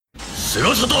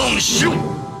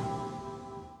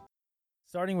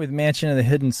Starting with Mansion of the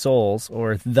Hidden Souls,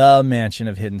 or The Mansion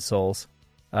of Hidden Souls,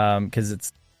 because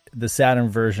it's the Saturn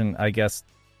version, I guess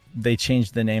they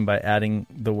changed the name by adding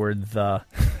the word "the"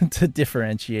 to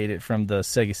differentiate it from the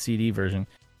Sega CD version.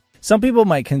 Some people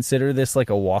might consider this like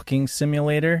a walking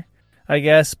simulator, I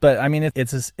guess, but I mean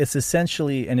it's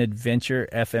essentially an adventure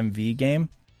FMV game.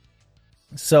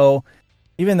 So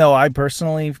even though I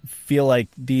personally feel like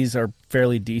these are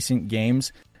fairly decent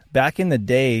games, back in the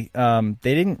day, they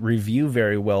didn't review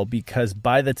very well because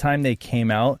by the time they came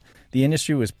out, the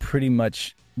industry was pretty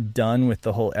much done with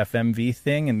the whole FMV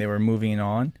thing and they were moving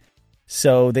on.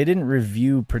 So they didn't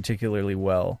review particularly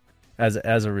well as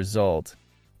a result.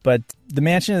 But the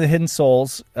Mansion of the Hidden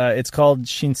Souls, it's called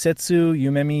Shinsetsu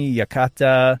Yumemi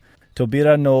Yakata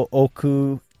Tobira no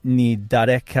Oku ni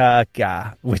Dareka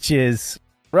ga, which is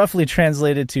roughly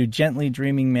translated to Gently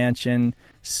Dreaming Mansion,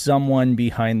 Someone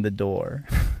Behind the Door.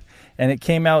 And it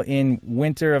came out in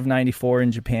winter of 94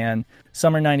 in Japan,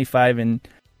 summer 95 in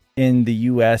the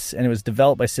US, and it was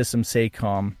developed by System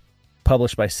Seicom,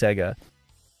 published by Sega.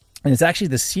 And it's actually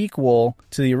the sequel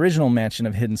to the original Mansion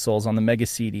of Hidden Souls on the Mega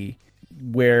CD,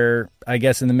 where I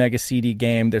guess in the Mega CD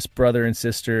game, this brother and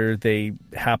sister, they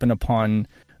happen upon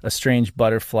a strange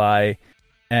butterfly,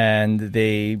 and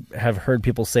they have heard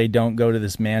people say don't go to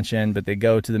this mansion, but they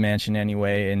go to the mansion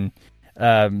anyway. And,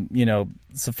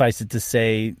 suffice it to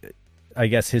say, I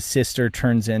guess his sister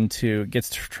gets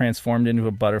transformed into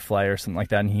a butterfly or something like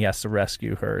that, and he has to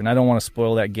rescue her. And I don't want to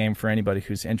spoil that game for anybody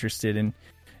who's interested in,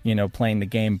 playing the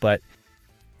game. But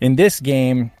in this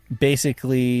game,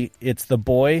 basically, it's the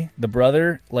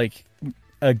brother, like,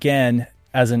 again,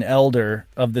 as an elder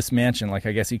of this mansion. Like,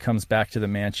 I guess he comes back to the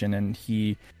mansion, and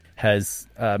he has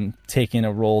taken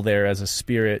a role there as a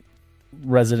spirit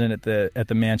resident at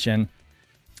the mansion.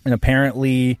 And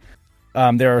apparently,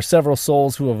 there are several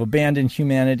souls who have abandoned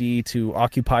humanity to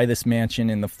occupy this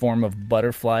mansion in the form of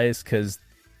butterflies, because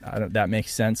that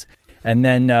makes sense. And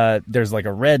then there's like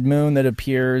a red moon that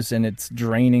appears, and it's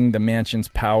draining the mansion's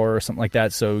power or something like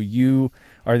that. So you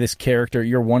are this character.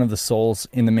 You're one of the souls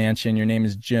in the mansion. Your name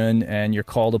is Jun, and you're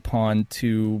called upon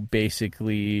to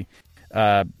basically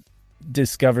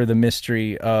discover the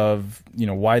mystery of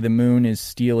why the moon is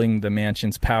stealing the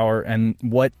mansion's power, and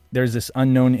there's this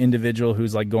unknown individual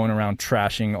who's like going around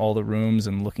trashing all the rooms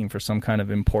and looking for some kind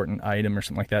of important item or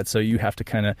something like that. So you have to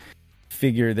kind of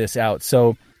figure this out.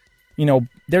 So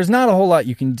there's not a whole lot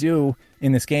you can do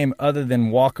in this game other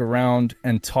than walk around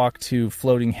and talk to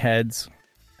floating heads,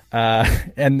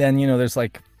 and then there's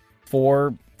like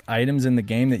 4 items in the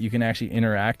game that you can actually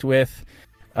interact with,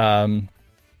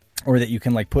 or that you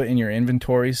can like put in your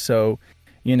inventory. So,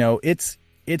 it's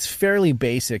fairly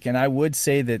basic. And I would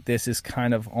say that this is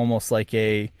kind of almost like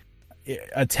a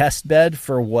test bed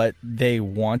for what they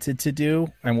wanted to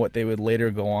do and what they would later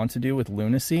go on to do with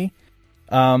Lunacy.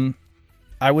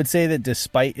 I would say that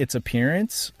despite its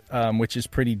appearance, which is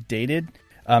pretty dated,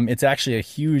 it's actually a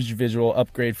huge visual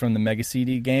upgrade from the Mega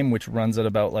CD game, which runs at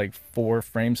about like 4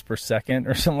 frames per second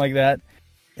or something like that.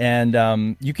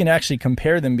 And you can actually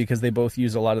compare them because they both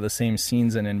use a lot of the same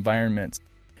scenes and environments.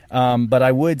 But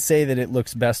I would say that it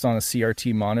looks best on a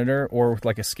CRT monitor or with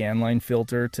like a scanline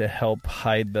filter to help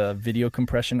hide the video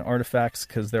compression artifacts,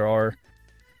 because there are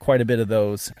quite a bit of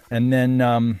those. And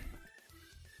then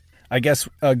I guess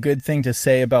a good thing to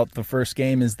say about the first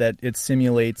game is that it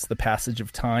simulates the passage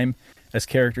of time as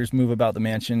characters move about the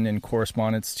mansion in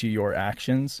correspondence to your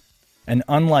actions. And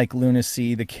unlike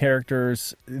Lunacy, the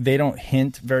characters, they don't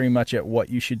hint very much at what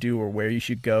you should do or where you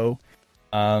should go.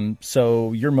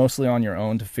 So you're mostly on your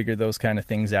own to figure those kind of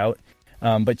things out.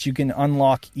 But you can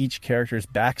unlock each character's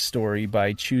backstory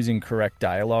by choosing correct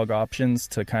dialogue options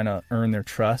to kind of earn their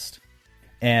trust.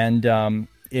 And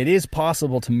it is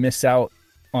possible to miss out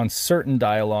on certain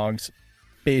dialogues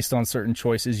based on certain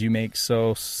choices you make.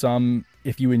 So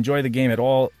if you enjoy the game at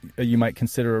all, you might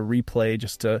consider a replay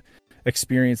just to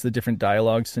experience the different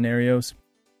dialogue scenarios.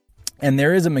 And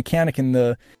there is a mechanic in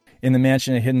the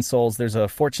Mansion of Hidden Souls. There's a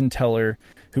fortune teller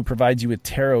who provides you with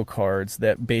tarot cards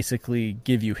that basically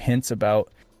give you hints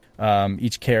about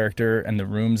each character and the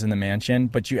rooms in the mansion,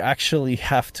 but you actually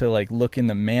have to like look in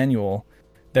the manual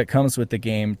that comes with the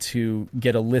game to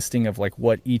get a listing of like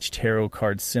what each tarot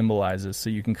card symbolizes,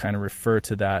 so you can kind of refer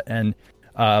to that and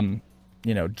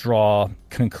draw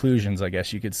conclusions, I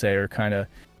guess you could say, or kind of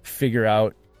figure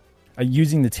out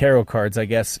using the tarot cards, I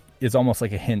guess, is almost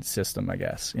like a hint system, I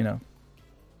guess,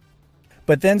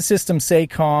 But then System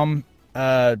Seicom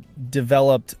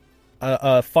developed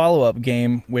a follow-up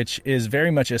game, which is very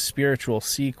much a spiritual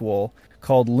sequel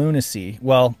called Lunacy.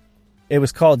 Well, it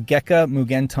was called Gekka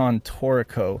Mugentan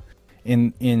Toriko,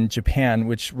 in Japan,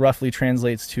 which roughly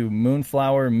translates to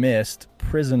Moonflower Mist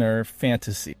Prisoner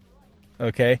Fantasy.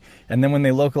 Okay, and then when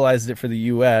they localized it for the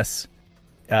U.S.,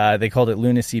 they called it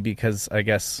Lunacy because I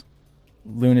guess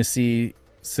lunacy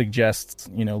suggests,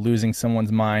 losing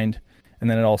someone's mind, and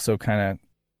then it also kind of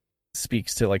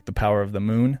speaks to like the power of the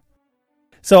moon.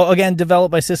 So again,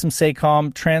 developed by System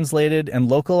Saycom, translated and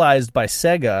localized by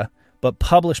Sega, but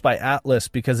published by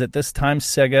Atlus because at this time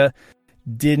Sega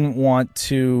they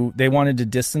wanted to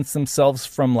distance themselves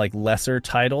from like lesser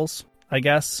titles, I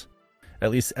guess, at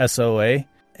least SOA.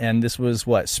 And this was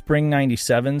spring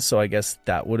 97, so I guess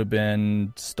that would have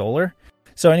been Stolar.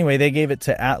 So anyway, they gave it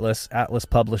to Atlus. Atlus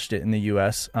published it in the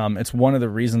US. It's one of the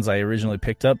reasons I originally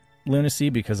picked up Lunacy,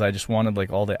 because I just wanted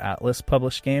like all the Atlus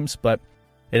published games, but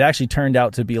it actually turned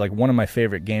out to be like one of my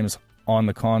favorite games on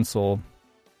the console.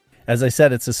 As I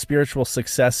said, it's a spiritual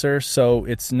successor, so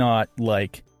it's not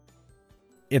like,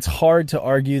 it's hard to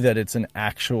argue that it's an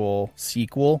actual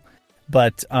sequel,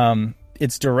 but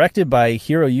it's directed by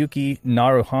Hiroyuki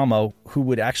Naruhama, who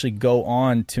would actually go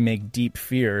on to make Deep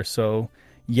Fear, so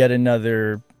yet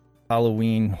another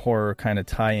Halloween horror kind of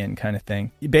tie-in kind of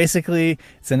thing. Basically,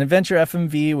 it's an adventure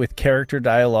FMV with character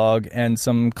dialogue and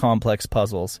some complex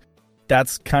puzzles.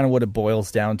 That's kind of what it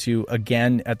boils down to.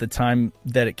 Again, at the time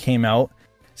that it came out,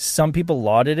 some people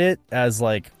lauded it as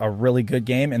like a really good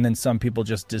game, and then some people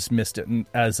just dismissed it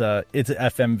as it's an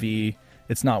FMV.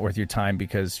 It's not worth your time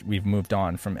because we've moved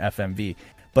on from FMV.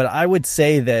 But I would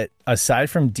say that aside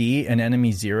from D and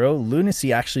Enemy Zero,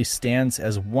 Lunacy actually stands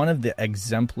as one of the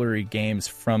exemplary games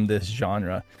from this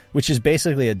genre, which is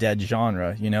basically a dead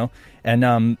genre,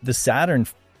 And the Saturn,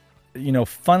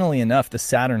 funnily enough, the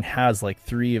Saturn has like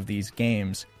 3 of these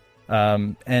games.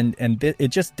 It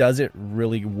just does it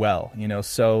really well,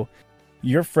 So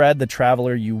you're Fred, the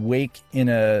traveler. You wake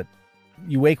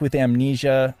with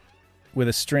amnesia, with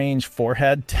a strange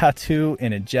forehead tattoo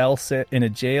in a jail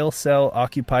cell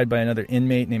occupied by another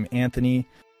inmate named Anthony.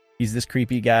 He's this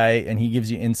creepy guy, and he gives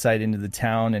you insight into the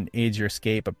town and aids your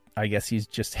escape. I guess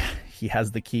he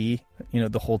has the key,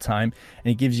 the whole time, and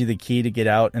he gives you the key to get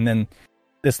out. And then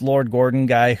this Lord Gordon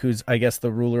guy, who's I guess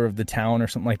the ruler of the town or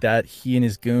something like that, he and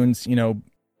his goons,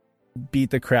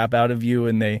 beat the crap out of you,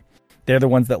 and they're the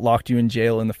ones that locked you in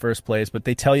jail in the first place. But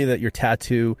they tell you that your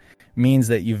tattoo means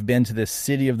that you've been to this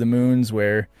city of the moons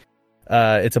where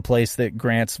it's a place that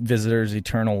grants visitors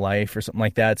eternal life or something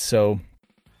like that. So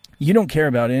you don't care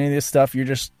about any of this stuff. You're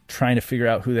just trying to figure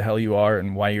out who the hell you are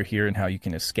and why you're here and how you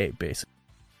can escape, basically.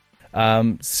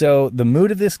 So the mood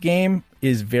of this game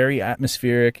is very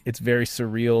atmospheric. It's very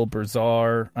surreal,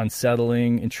 bizarre,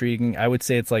 unsettling, intriguing. I would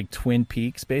say it's like Twin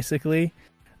Peaks, basically.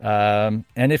 And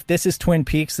if this is Twin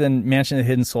Peaks, then Mansion of the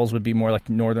Hidden Souls would be more like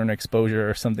Northern Exposure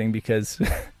or something, because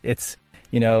it's,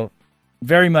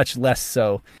 very much less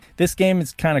so. This game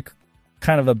is kind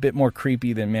of a bit more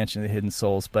creepy than Mansion of the Hidden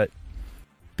Souls, but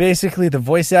basically the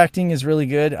voice acting is really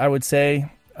good, I would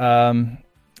say.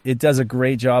 It does a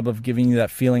great job of giving you that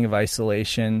feeling of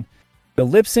isolation. The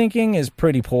lip syncing is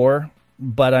pretty poor,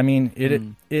 but I mean,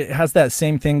 it has that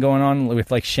same thing going on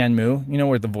with like Shenmue,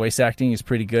 where the voice acting is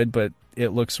pretty good, but it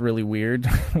looks really weird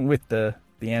with the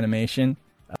animation.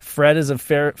 Fred is a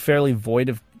fairly void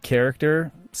of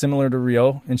character, similar to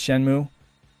Ryo in Shenmue.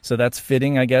 So that's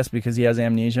fitting, I guess, because he has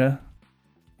amnesia.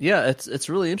 Yeah, it's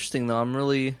really interesting, though. I'm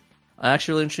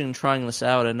actually really interested in trying this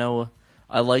out. I know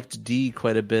I liked D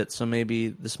quite a bit, so maybe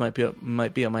this might be up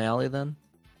my alley then.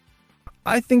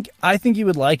 I think you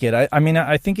would like it. I mean,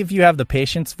 I think if you have the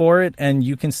patience for it and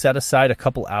you can set aside a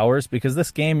couple hours, because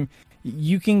this game,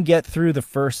 you can get through the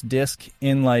first disc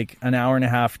in like an hour and a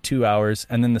half, 2 hours,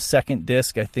 and then the second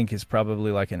disc I think is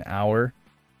probably like an hour,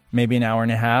 maybe an hour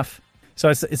and a half. So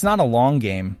it's not a long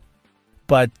game,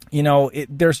 but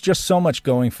there's just so much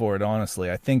going for it.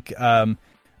 Honestly, I think,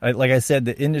 like I said,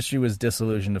 the industry was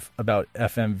disillusioned about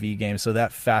FMV games, so that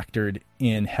factored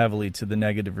in heavily to the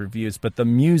negative reviews. But the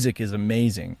music is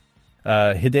amazing.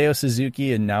 Hideo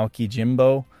Suzuki and Naoki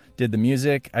Jimbo did the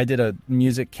music. I did a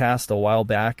music cast a while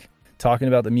back talking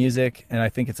about the music, and I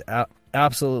think it's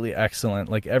absolutely excellent.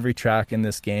 Like, every track in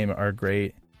this game are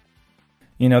great.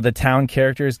 The town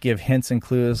characters give hints and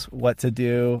clues what to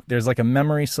do. There's like a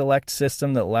memory select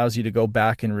system that allows you to go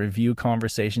back and review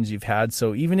conversations you've had.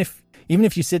 So even if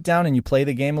you sit down and you play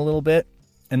the game a little bit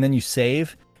and then you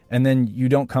save and then you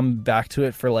don't come back to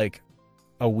it for like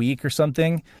a week or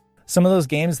something, some of those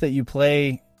games that you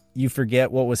play, you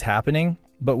forget what was happening.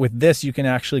 But with this, you can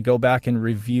actually go back and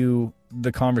review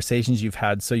the conversations you've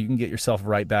had, so you can get yourself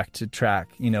right back to track,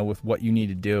 with what you need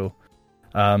to do.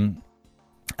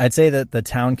 I'd say that the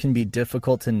town can be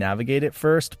difficult to navigate at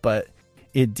first, but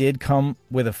it did come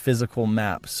with a physical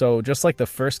map. So just like the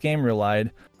first game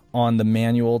relied on the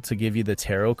manual to give you the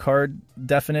tarot card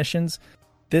definitions,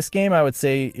 this game I would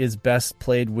say is best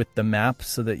played with the map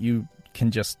so that you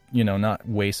can just, not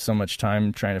waste so much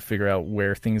time trying to figure out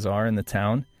where things are in the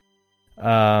town.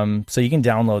 So you can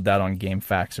download that on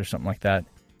GameFAQs or something like that.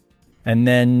 And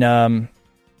then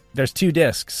there's 2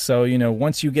 discs. So,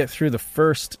 once you get through the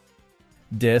first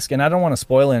disc, and I don't want to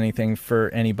spoil anything for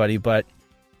anybody, but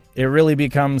it really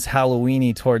becomes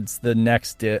Halloween-y towards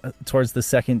the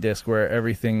second disc, where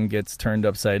everything gets turned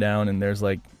upside down and there's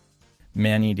like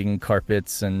man-eating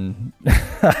carpets and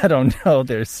I don't know,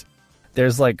 there's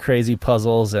like crazy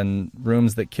puzzles and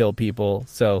rooms that kill people.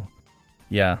 So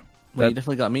yeah, well, you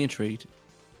definitely got me intrigued.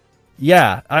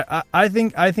 Yeah, I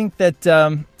think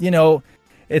that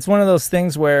it's one of those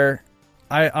things where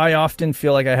I often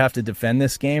feel like I have to defend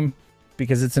this game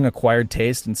because it's an acquired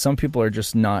taste, and some people are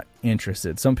just not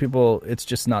interested. Some people, it's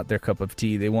just not their cup of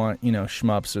tea. They want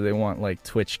shmups, or they want like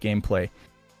Twitch gameplay.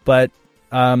 But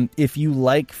if you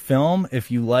like film,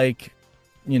 if you like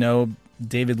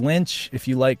David Lynch, if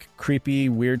you like creepy,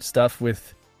 weird stuff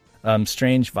with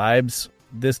strange vibes,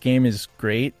 this game is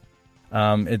great.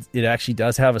 It actually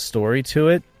does have a story to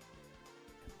it.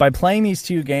 By playing these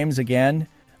 2 games again,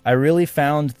 I really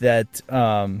found that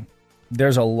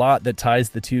there's a lot that ties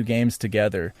the 2 games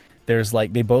together. There's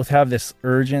they both have this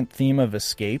urgent theme of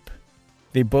escape.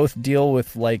 They both deal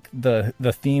with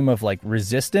the theme of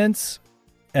resistance,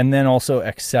 and then also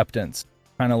acceptance,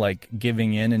 kind of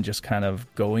giving in and just kind of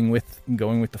going with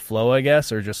the flow, I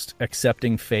guess, or just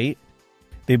accepting fate.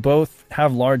 They both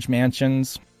have large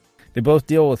mansions. They both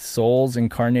deal with souls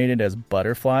incarnated as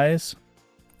butterflies.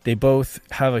 They both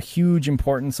have a huge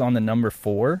importance on the number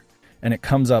 4, and it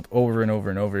comes up over and over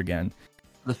and over again.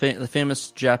 The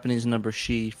famous Japanese number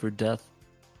shi for death.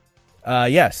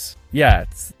 Yes. Yeah.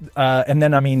 And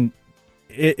then,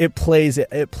 it plays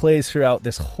throughout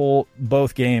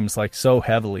both games so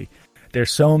heavily.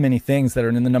 There's so many things that are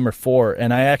in the number 4,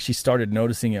 and I actually started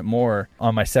noticing it more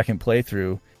on my second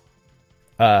playthrough.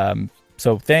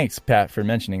 So thanks, Pat, for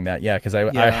mentioning that. Yeah, because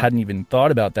I hadn't even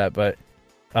thought about that. But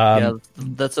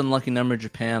that's an unlucky number in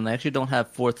Japan. They actually don't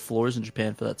have 4th floors in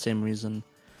Japan for that same reason.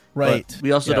 Right. But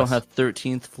we also don't have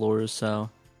 13th floors. So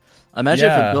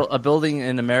imagine if a building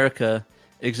in America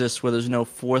exists where there's no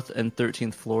 4th and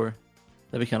 13th floor.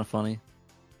 That'd be kind of funny.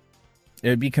 It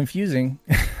would be confusing.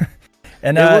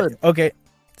 And it would. Okay.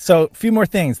 So a few more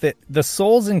things. The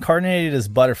souls incarnated as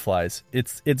butterflies,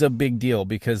 it's a big deal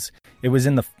because it was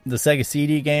in the Sega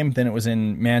CD game, then it was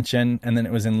in Mansion, and then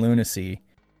it was in Lunacy.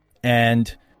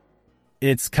 And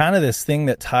it's kind of this thing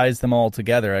that ties them all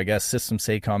together. I guess System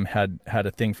Saycom had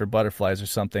a thing for butterflies or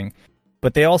something.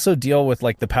 But they also deal with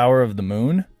the power of the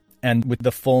moon, and with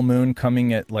the full moon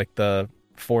coming at the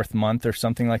 4th month or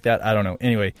something like that. I don't know.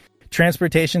 Anyway,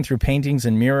 transportation through paintings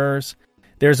and mirrors.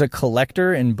 There's a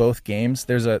collector in both games.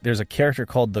 There's a character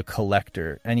called the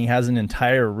Collector, and he has an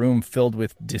entire room filled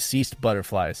with deceased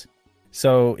butterflies.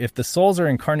 So if the souls are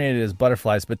incarnated as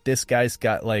butterflies, but this guy's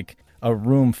got a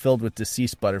room filled with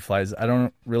deceased butterflies, I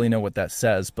don't really know what that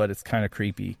says, but it's kind of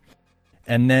creepy.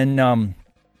 And then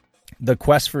the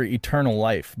quest for eternal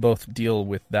life both deal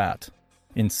with that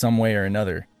in some way or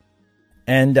another.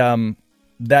 And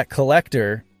that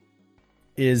Collector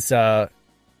is, I'm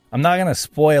not going to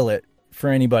spoil it for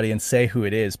anybody and say who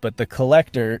it is, but the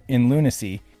Collector in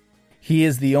Lunacy,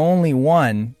 he's the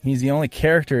only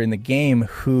character in the game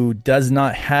who does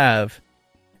not have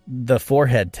the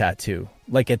forehead tattoo.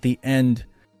 At the end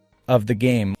of the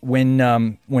game,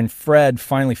 when Fred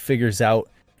finally figures out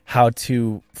how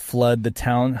to flood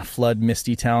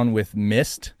Misty Town with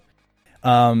mist,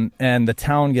 and the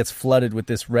town gets flooded with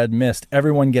this red mist,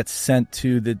 everyone gets sent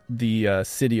to the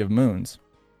City of Moons,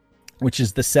 which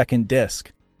is the second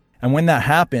disc. And when that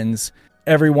happens,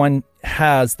 everyone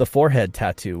has the forehead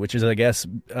tattoo, which is, I guess,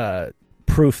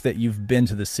 proof that you've been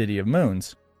to the City of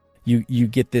Moons. You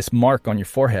get this mark on your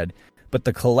forehead. But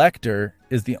the Collector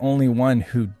is the only one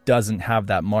who doesn't have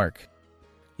that mark.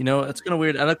 It's kind of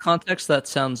weird. Out of context, that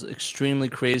sounds extremely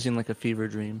crazy and like a fever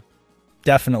dream.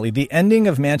 Definitely. The ending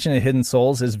of Mansion of Hidden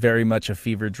Souls is very much a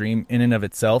fever dream in and of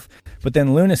itself. But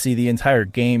then Lunacy, the entire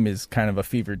game, is kind of a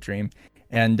fever dream.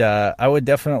 And I would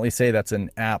definitely say that's an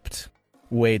apt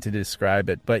way to describe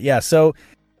it. But yeah, so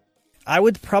I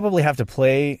would probably have to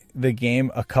play the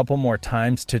game a couple more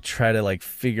times to try to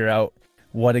figure out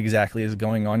what exactly is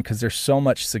going on, because there's so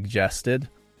much suggested.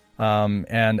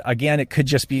 And again, it could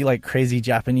just be crazy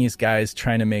Japanese guys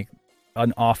trying to make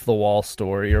an off-the-wall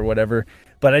story or whatever.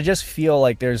 But I just feel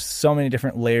like there's so many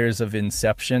different layers of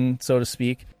Inception, so to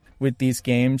speak, with these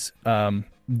games.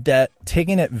 that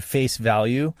taking it at face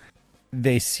value,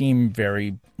 they seem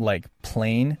very like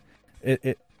plain.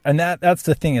 And that's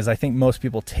the thing is I think most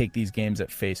people take these games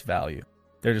at face value.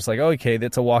 They're just like, oh, okay,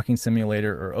 that's a walking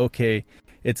simulator, or okay,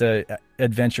 it's a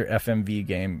adventure FMV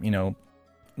game,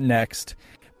 next.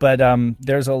 But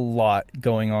there's a lot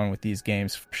going on with these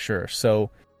games for sure. So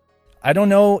I don't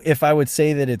know if I would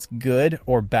say that it's good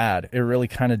or bad. It really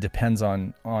kind of depends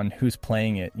on who's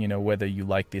playing it, whether you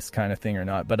like this kind of thing or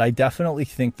not. But I definitely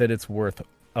think that it's worth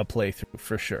a playthrough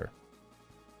for sure.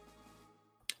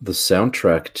 The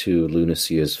soundtrack to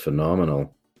Lunacy is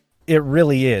phenomenal. It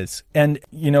really is. And,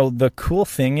 the cool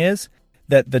thing is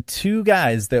that the two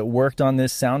guys that worked on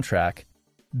this soundtrack,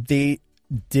 they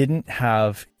didn't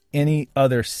have any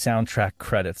other soundtrack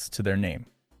credits to their name.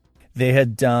 They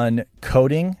had done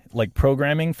coding, like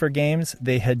programming for games.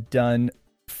 They had done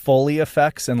Foley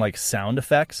effects and like sound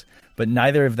effects, but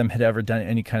neither of them had ever done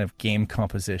any kind of game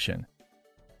composition,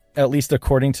 at least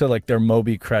according to like their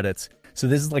Moby credits. So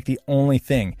this is like the only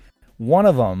thing. One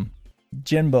of them,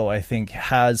 Jinbo, I think,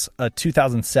 has a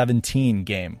 2017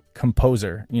 game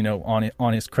composer,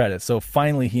 on his credits. So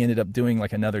finally he ended up doing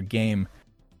like another game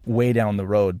way down the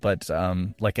road, but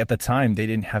like at the time they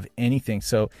didn't have anything.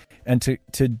 So, and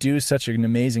to do such an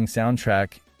amazing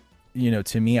soundtrack,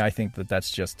 to me, I think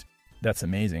that's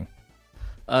amazing.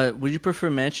 Would you prefer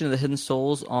Mansion of the Hidden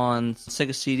Souls on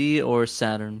Sega CD or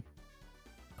Saturn?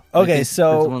 Okay,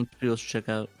 so that's one people should check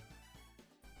out.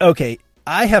 Okay,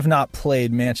 I have not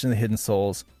played Mansion of the Hidden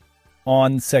Souls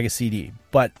on Sega CD,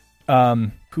 but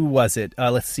who was it?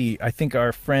 Let's see. I think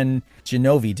our friend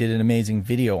Genovi did an amazing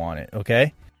video on it.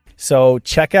 Okay, so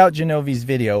check out Genovi's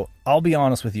video. I'll be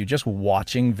honest with you, just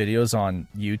watching videos on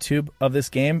YouTube of this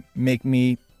game make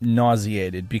me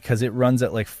nauseated because it runs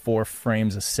at like 4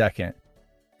 frames a second.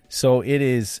 So it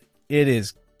is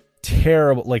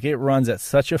terrible. Like it runs at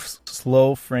such a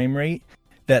slow frame rate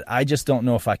that I just don't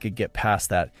know if I could get past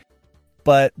that.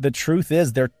 But the truth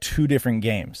is they're 2 different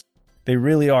games. They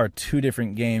really are 2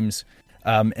 different games.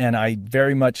 And I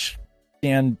very much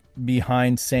stand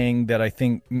behind saying that I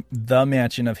think The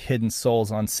Mansion of Hidden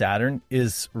Souls on Saturn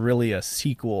is really a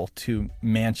sequel to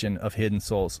Mansion of Hidden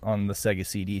Souls on the Sega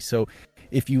CD. So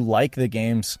if you like the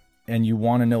games and you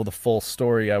want to know the full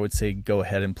story, I would say go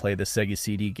ahead and play the Sega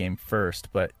CD game first.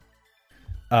 But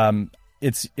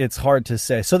it's hard to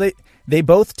say. So they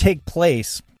both take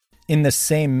place in the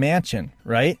same mansion,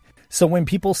 right? So when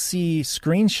people see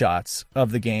screenshots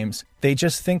of the games, they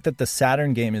just think that the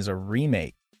Saturn game is a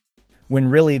remake, when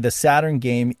really the Saturn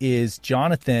game is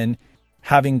Jonathan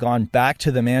having gone back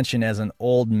to the mansion as an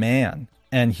old man,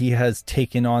 and he has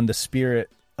taken on the spirit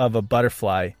of a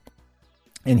butterfly.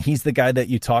 And he's the guy that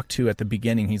you talk to at the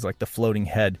beginning. He's like the floating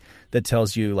head that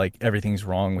tells you like everything's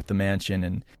wrong with the mansion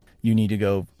and you need to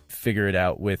go figure it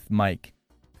out with Mike.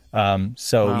 Wow.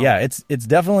 Yeah, it's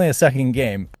definitely a second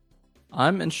game.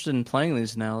 I'm interested in playing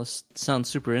these now. This sounds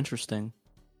super interesting.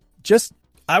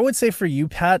 I would say for you,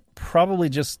 Pat, probably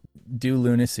just do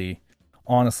Lunacy,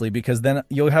 honestly, because then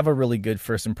you'll have a really good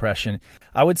first impression.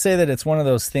 I would say that it's one of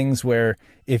those things where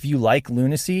if you like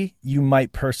Lunacy, you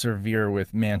might persevere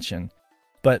with Mansion,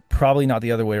 but probably not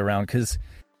the other way around, because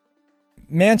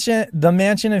the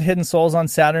Mansion of Hidden Souls on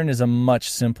Saturn is a much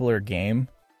simpler game.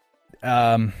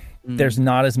 There's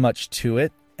not as much to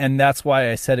it. And that's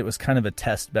why I said it was kind of a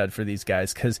test bed for these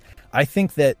guys, because I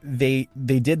think that they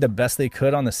did the best they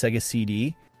could on the Sega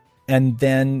CD, and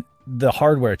then the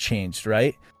hardware changed,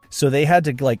 right? So they had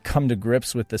to like come to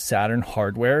grips with the Saturn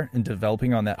hardware and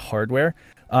developing on that hardware.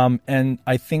 And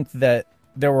I think that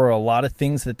there were a lot of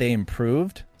things that they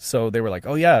improved. So they were like,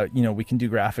 oh yeah, we can do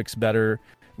graphics better.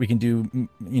 We can do,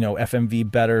 FMV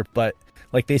better, but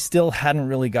like they still hadn't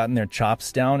really gotten their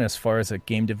chops down as far as a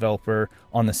game developer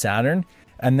on the Saturn.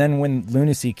 And then when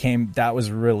Lunacy came, that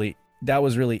was really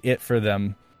it for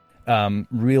them,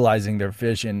 realizing their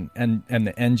vision and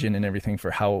the engine and everything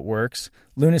for how it works.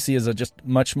 Lunacy is a just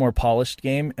much more polished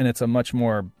game, and it's a much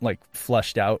more like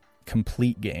fleshed out,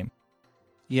 complete game.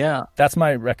 Yeah, that's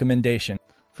my recommendation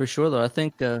for sure. Though I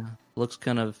think looks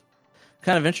kind of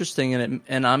interesting in it,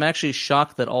 and I'm actually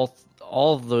shocked that all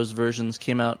of those versions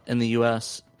came out in the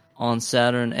U.S. on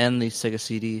Saturn and the Sega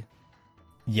CD.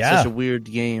 Yeah, such a weird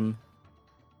game.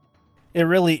 It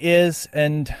really is,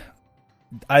 and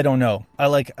I don't know.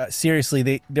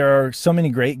 Seriously, there are so many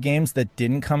great games that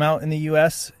didn't come out in the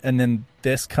U.S., and then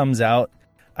this comes out.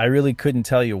 I really couldn't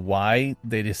tell you why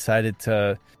they decided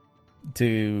to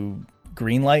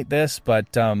greenlight this,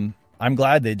 but I'm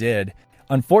glad they did.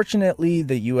 Unfortunately,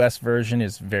 the U.S. version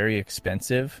is very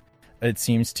expensive, it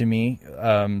seems to me.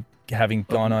 Having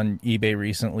gone on eBay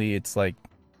recently, it's like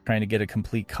trying to get a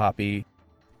complete copy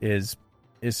is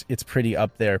it's pretty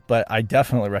up there. But I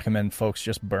definitely recommend folks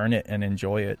just burn it and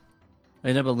enjoy it. Are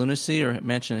you about Lunacy or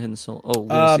Mansion of Hidden Soul? Oh,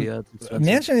 Lunacy. It's expensive.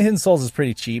 Mansion of Hidden Souls is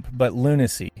pretty cheap, but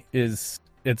Lunacy is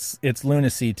it's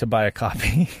lunacy to buy a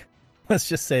copy. Let's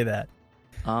just say that.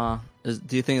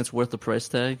 Do you think it's worth the price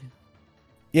tag?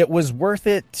 It was worth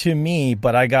it to me,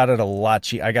 but I got it a lot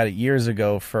cheap. I got it years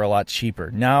ago for a lot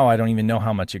cheaper. Now I don't even know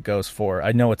how much it goes for.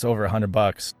 I know it's over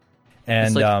 $100. And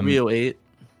It's like 308.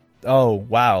 Oh,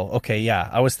 wow. Okay, yeah.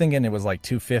 I was thinking it was like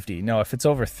 250. No, if it's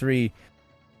over 3.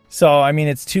 So, I mean,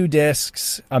 it's 2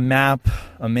 discs, a map,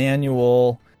 a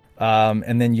manual,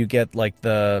 and then you get like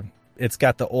it's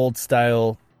got the old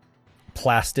style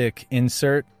plastic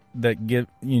insert that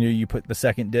you put the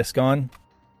second disc on.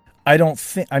 I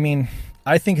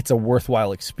think it's a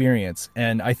worthwhile experience,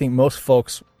 and I think most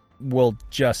folks will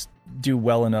just do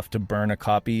well enough to burn a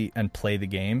copy and play the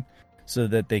game so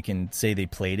that they can say they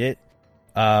played it.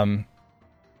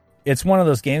 It's one of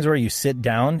those games where you sit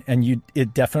down and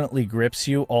it definitely grips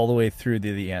you all the way through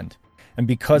to the end. And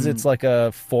because it's like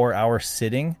a 4-hour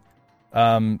sitting,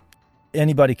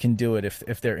 anybody can do it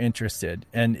if they're interested.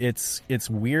 And it's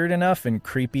weird enough and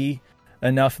creepy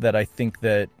enough that I think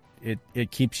that it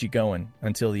keeps you going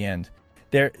until the end.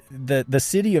 The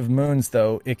City of Moons,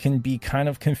 though, it can be kind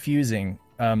of confusing.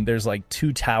 There's like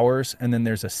 2 towers, and then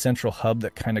there's a central hub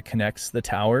that kind of connects the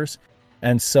towers.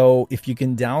 And so if you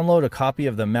can download a copy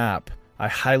of the map, I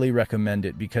highly recommend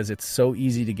it because it's so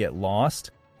easy to get lost.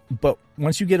 But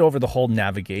once you get over the whole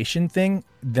navigation thing,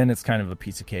 then it's kind of a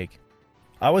piece of cake.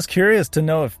 I was curious to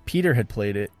know if Peter had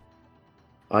played it.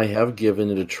 I have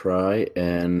given it a try,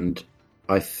 and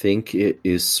I think it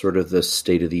is sort of the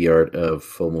state-of-the-art of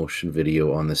full motion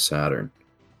video on the Saturn.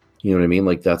 You know what I mean?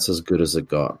 Like, that's as good as it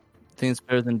got. Think it's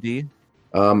better than D?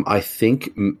 I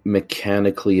think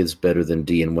mechanically it's better than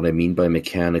D, and what I mean by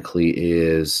mechanically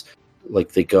is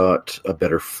like they got a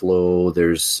better flow.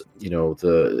 There's,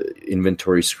 the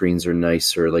inventory screens are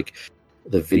nicer. Like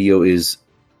the video is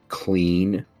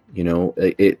clean.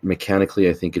 It mechanically,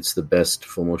 I think it's the best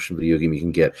full motion video game you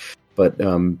can get. But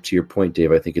to your point,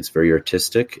 Dave, I think it's very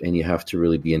artistic, and you have to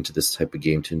really be into this type of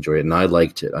game to enjoy it. And I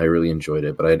liked it. I really enjoyed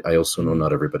it, but I also know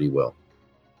not everybody will.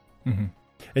 Mm-hmm.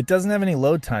 It doesn't have any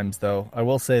load times, though. I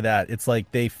will say that. It's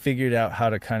like they figured out how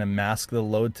to kind of mask the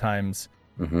load times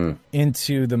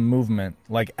into the movement.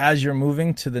 Like as you're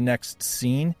moving to the next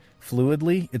scene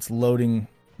fluidly, it's loading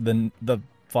the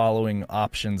following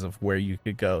options of where you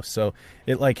could go. So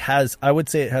it I would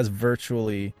say it has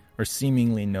virtually or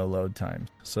seemingly no load time.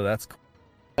 So that's cool.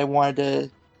 I wanted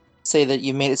to say that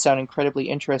you made it sound incredibly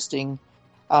interesting.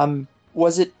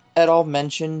 Was it at all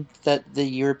mentioned that the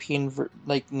European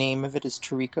name of it is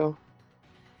Toriko?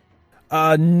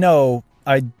 No,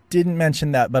 I didn't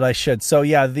mention that, but I should. So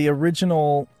yeah, the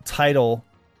original title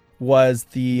was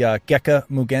the Geka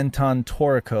Mugentan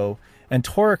Toriko, and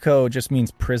Toriko just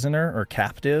means prisoner or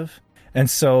captive. And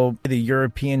so the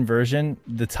European version,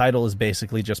 the title is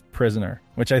basically just prisoner,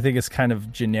 which I think is kind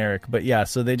of generic. But yeah,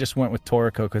 so they just went with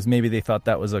Toriko because maybe they thought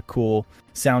that was a cool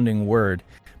sounding word.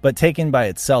 But taken by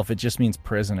itself, it just means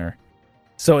prisoner.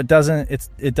 So it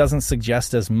doesn't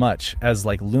suggest as much as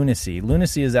like Lunacy.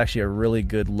 Lunacy is actually a really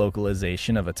good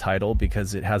localization of a title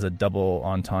because it has a double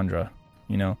entendre,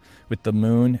 with the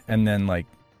moon and then like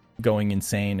going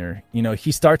insane, or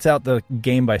he starts out the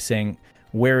game by saying,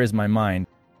 "Where is my mind?"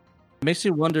 It makes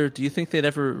you wonder, do you think they'd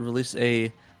ever release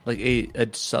a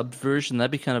subbed version?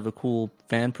 That'd be kind of a cool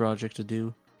fan project to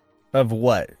do. Of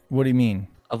what? What do you mean?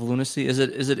 Of Lunacy? Is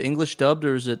it English dubbed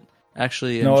or is it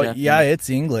actually in No, Japanese? yeah, it's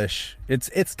English. It's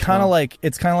kind of like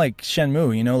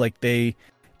Shenmue, like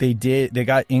they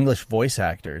got English voice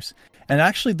actors. And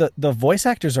actually the voice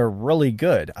actors are really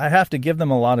good. I have to give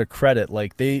them a lot of credit.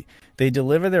 Like they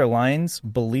deliver their lines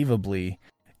believably.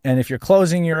 And if you're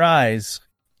closing your eyes,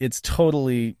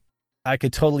 I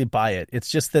could totally buy it. It's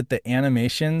just that the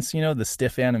animations, the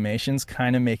stiff animations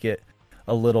kind of make it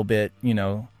a little bit,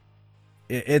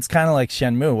 it's kind of like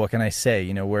Shenmue. What can I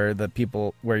say?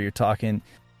 Where you're talking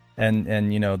and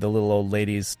the little old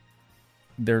ladies,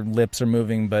 their lips are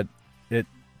moving, but it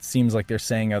seems like they're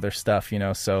saying other stuff,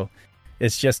 so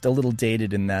it's just a little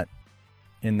dated in that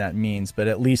means, but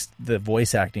at least the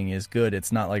voice acting is good.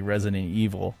 It's not like Resident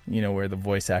Evil, where the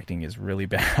voice acting is really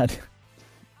bad.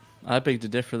 I beg to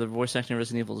differ. The voice acting in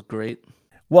Resident Evil is great.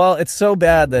 Well, it's so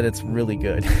bad that it's really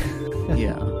good.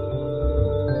 Yeah.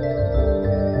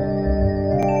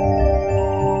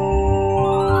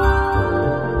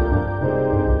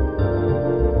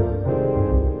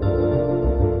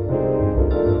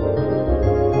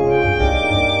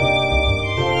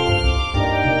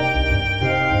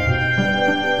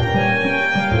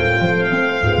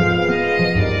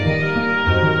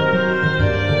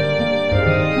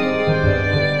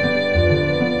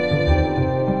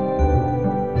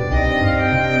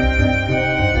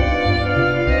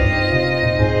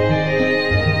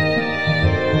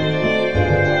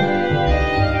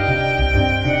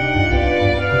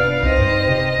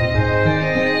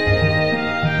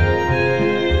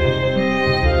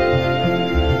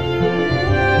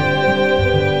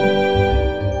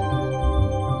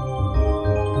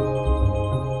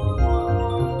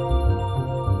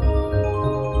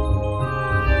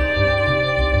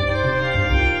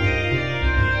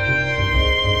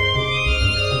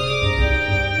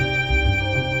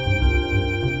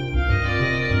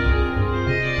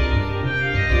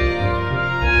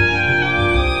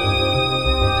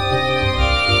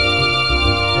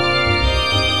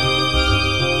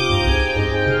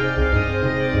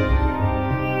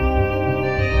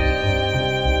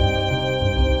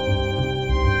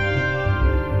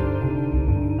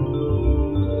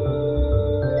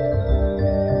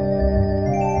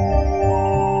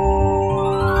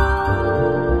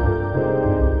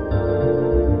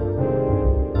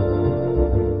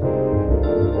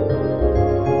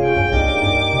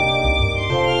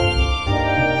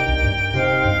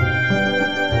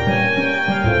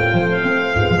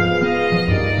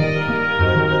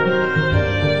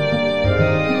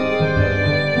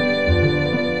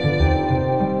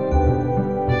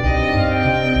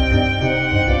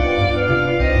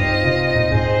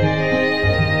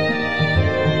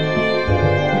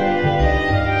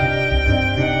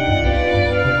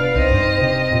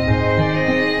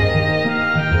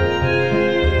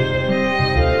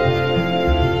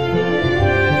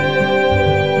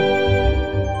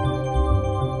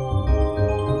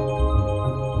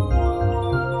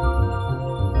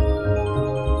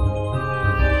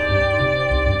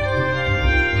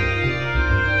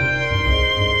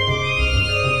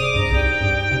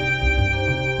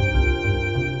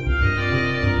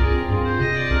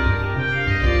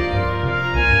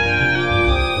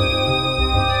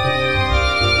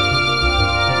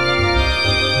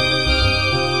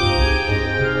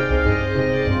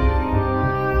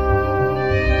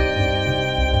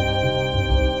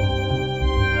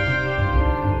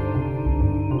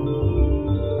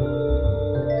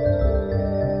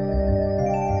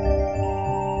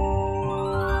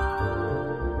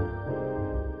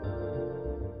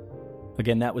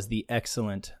 Again, that was the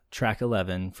excellent track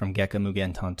 11 from Gekka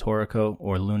Mugentan Toriko,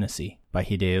 or Lunacy, by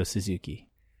Hideo Suzuki.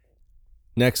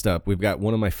 Next up, we've got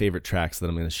one of my favorite tracks that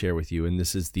I'm going to share with you, and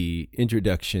this is the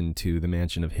introduction to the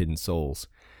Mansion of Hidden Souls.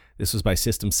 This was by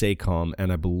System Seicom,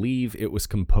 and I believe it was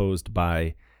composed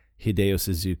by Hideo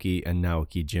Suzuki and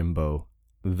Naoki Jimbo,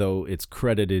 though it's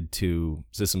credited to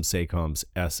System Seicom's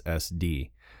SSD.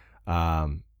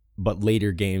 But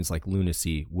later games like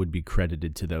Lunacy would be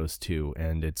credited to those two,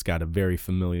 and it's got a very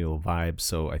familial vibe,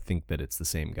 so I think that it's the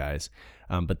same guys.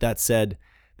 But that said,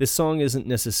 this song isn't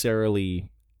necessarily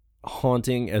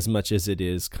haunting as much as it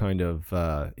is kind of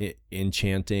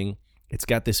enchanting. It's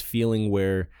got this feeling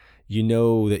where you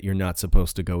know that you're not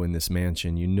supposed to go in this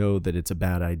mansion. You know that it's a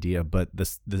bad idea, but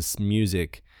this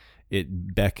music,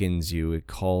 it beckons you, it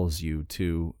calls you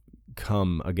to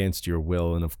come against your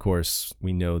will. And of course,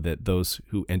 we know that those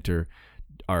who enter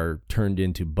are turned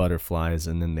into butterflies,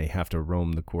 and then they have to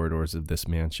roam the corridors of this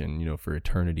mansion, for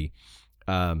eternity.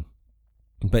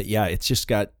 But yeah, it's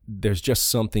just there's just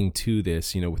something to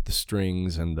this, with the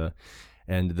strings and the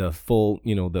full,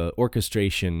 the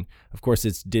orchestration. Of course,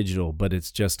 it's digital, but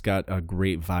it's just got a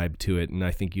great vibe to it, and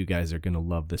I think you guys are going to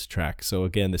love this track. So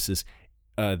again, this is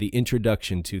the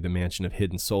introduction to the Mansion of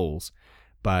Hidden Souls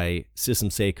by System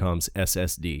Seicom's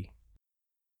SSD.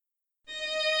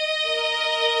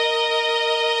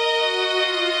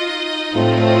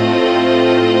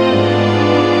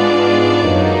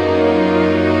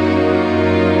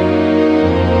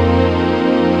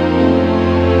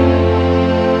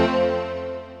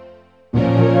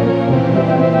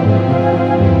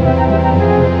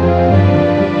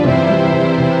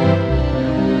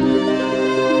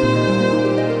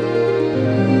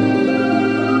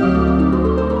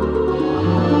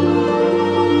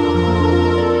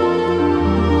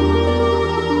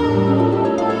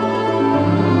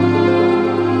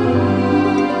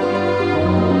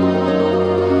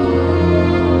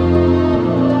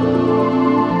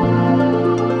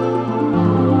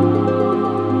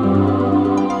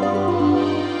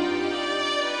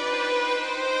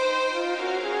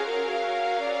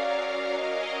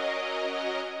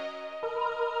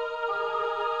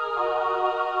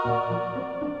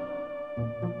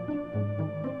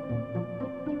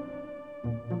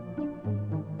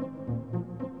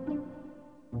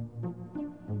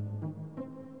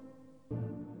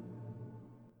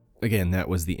 Again, that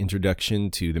was the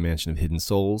introduction to the Mansion of Hidden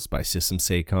Souls by System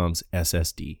Seicom's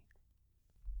SSD.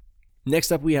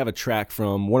 Next up, we have a track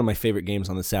from one of my favorite games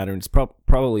on the Saturn. It's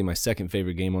probably my second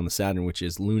favorite game on the Saturn, which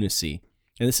is Lunacy.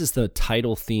 And this is the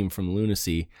title theme from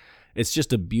Lunacy. It's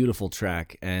just a beautiful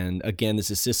track. And again,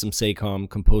 this is System Seicom,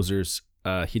 composers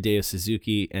Hideo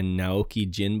Suzuki and Naoki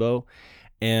Jinbo.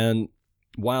 And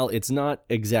while it's not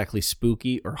exactly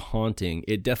spooky or haunting,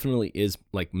 it definitely is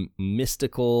like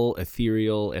mystical,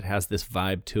 ethereal. It has this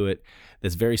vibe to it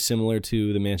that's very similar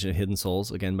to the Mansion of Hidden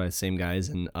Souls, again by the same guys.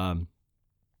 And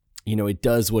it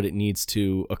does what it needs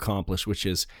to accomplish, which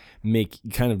is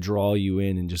kind of draw you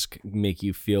in and just make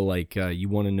you feel like you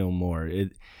want to know more.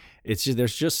 It's just,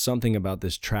 there's just something about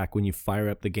this track when you fire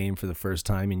up the game for the first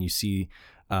time and you see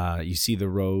the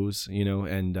rows,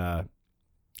 and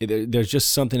there's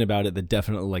just something about it that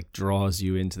definitely like draws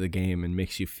you into the game and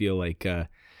makes you feel like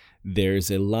there's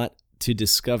a lot to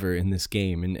discover in this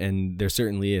game, and there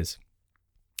certainly is.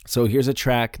 So here's a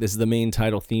track. This is the main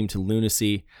title theme to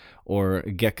Lunacy, or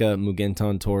Gekka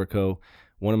Mugentan Toriko,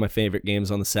 one of my favorite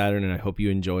games on the Saturn, and I hope you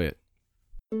enjoy it.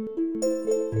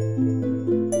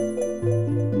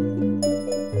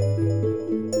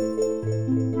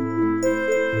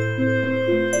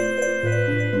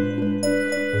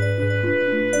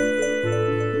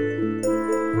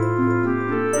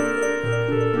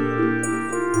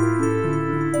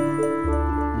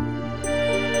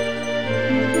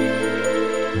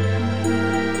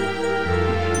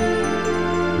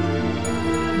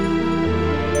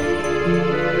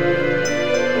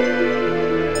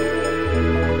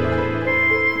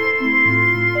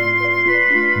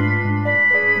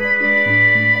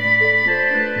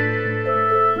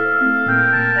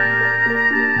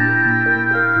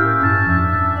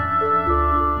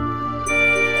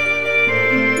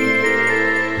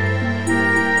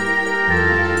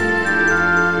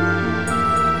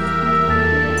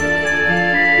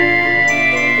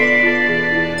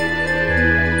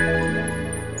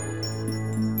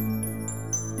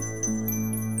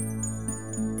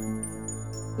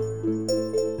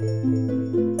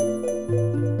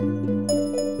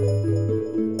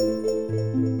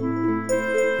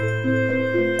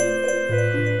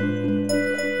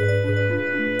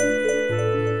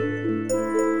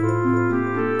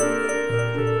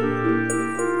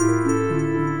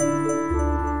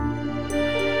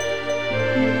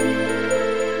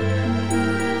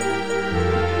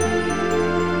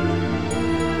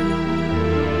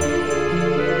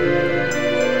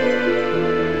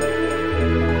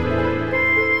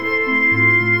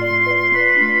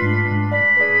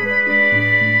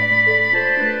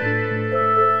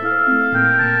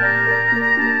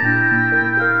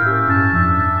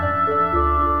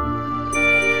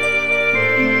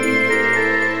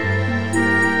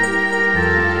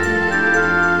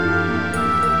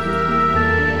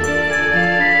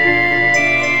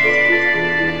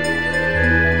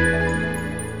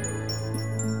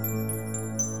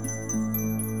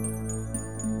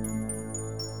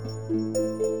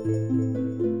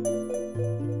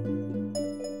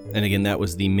 And again, that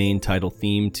was the main title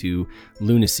theme to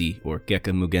Lunacy, or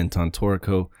Gekka Mugen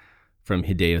Tantoriko, from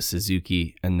Hideo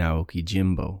Suzuki and Naoki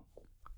Jimbo.